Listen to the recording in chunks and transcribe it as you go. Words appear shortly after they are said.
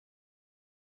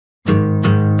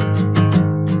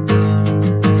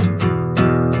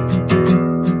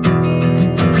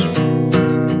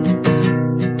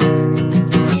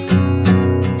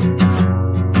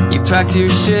packed your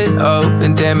shit up,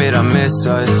 and damn it, I miss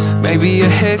us. Maybe a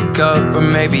hiccup, or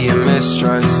maybe a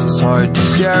mistrust. It's hard to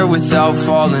share without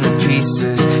falling to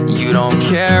pieces. You don't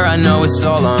care, I know it's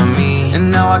all on me. And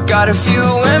now I got a few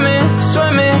women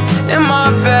swimming in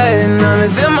my bed. None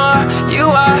of them are you,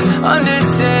 I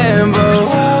understand. But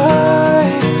why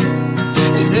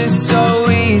is it so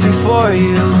easy for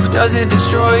you? Does it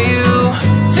destroy you?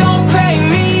 Don't pay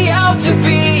me out to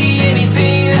be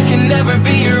anything that can never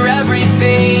be your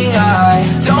everything.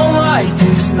 I don't like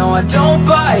this, no I don't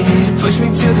buy it. Push me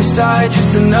to the side,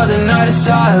 just another night of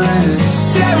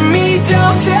silence. Tear me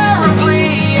down terribly,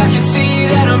 I can see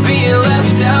that I'm being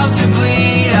left out to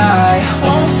bleed. I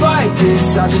won't fight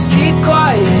this, I'll just keep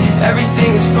quiet.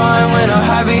 Everything is fine when I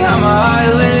hide behind my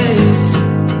eyelids.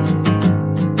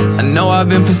 I know I've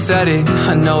been pathetic,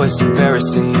 I know it's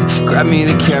embarrassing. Grab me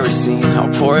the kerosene,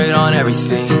 I'll pour it on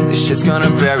everything. This shit's gonna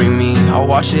bury me, I'll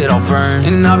watch it all burn.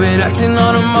 And I've been acting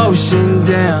on emotion,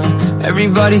 damn.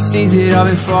 Everybody sees it, I've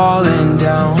been falling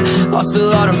down. Lost a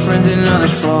lot of friends and now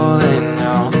they're falling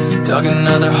out. Dug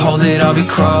another hole that I'll be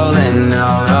crawling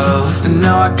out of. And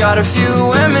now I got a few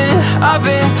women I've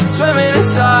been swimming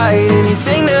inside.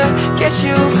 Anything to get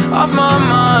you off my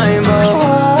mind. But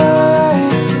why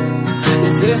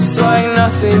is this like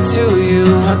nothing to you?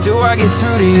 How do I get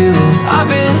through to you? I've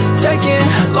been taking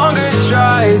longer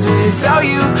strides without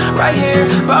you right here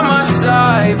by my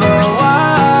side. But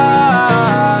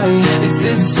why is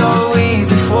this so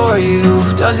easy for you?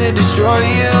 Does it destroy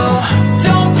you?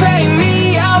 Don't pay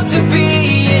me out to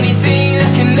be anything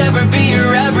that can never be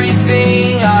your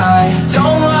everything. I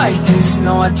don't like this,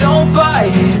 no I don't buy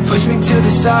it. Push me to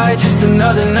the side, just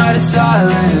another night of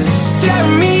silence. Tear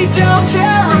me down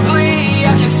terribly,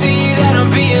 I can see that I'm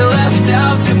being left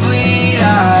out to bleed.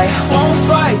 I won't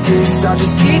fight this, I'll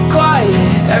just keep quiet.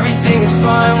 Everything is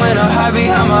fine when I hide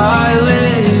behind my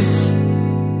eyelids.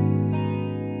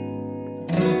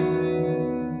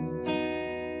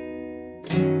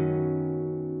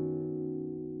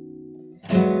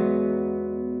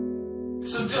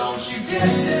 So don't you dare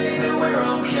say that we're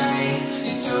okay.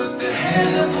 You took the hand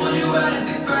that pulled you out of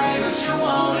the grave, but you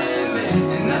won't admit,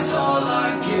 and that's all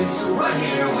I get. So right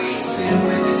here we sit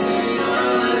with the city on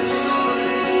our lips.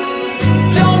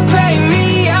 Don't pay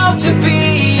me out to be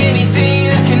anything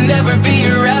that can never be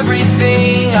your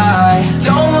everything. I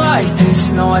don't like this,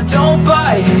 no I don't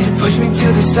buy it. Push me to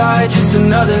the side, just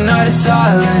another night of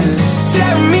silence.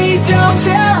 Tear me down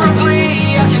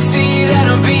terribly, I can see that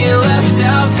I'm being left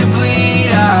out to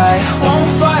bleed. I won't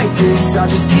fight this, I'll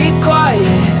just keep quiet.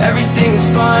 Everything is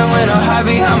fine when I hide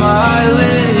behind my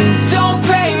eyelids. Don't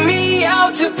pay me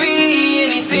out to be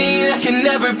anything that can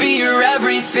never be your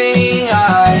everything.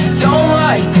 I don't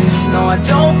like this, no I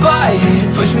don't buy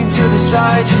it. Push me to the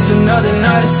side, just another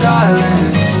night of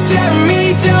silence. Tear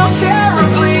me down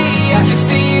terribly, I can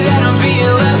see that I'm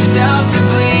being left out to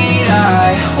bleed.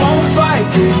 I won't fight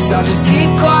this, I'll just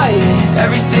keep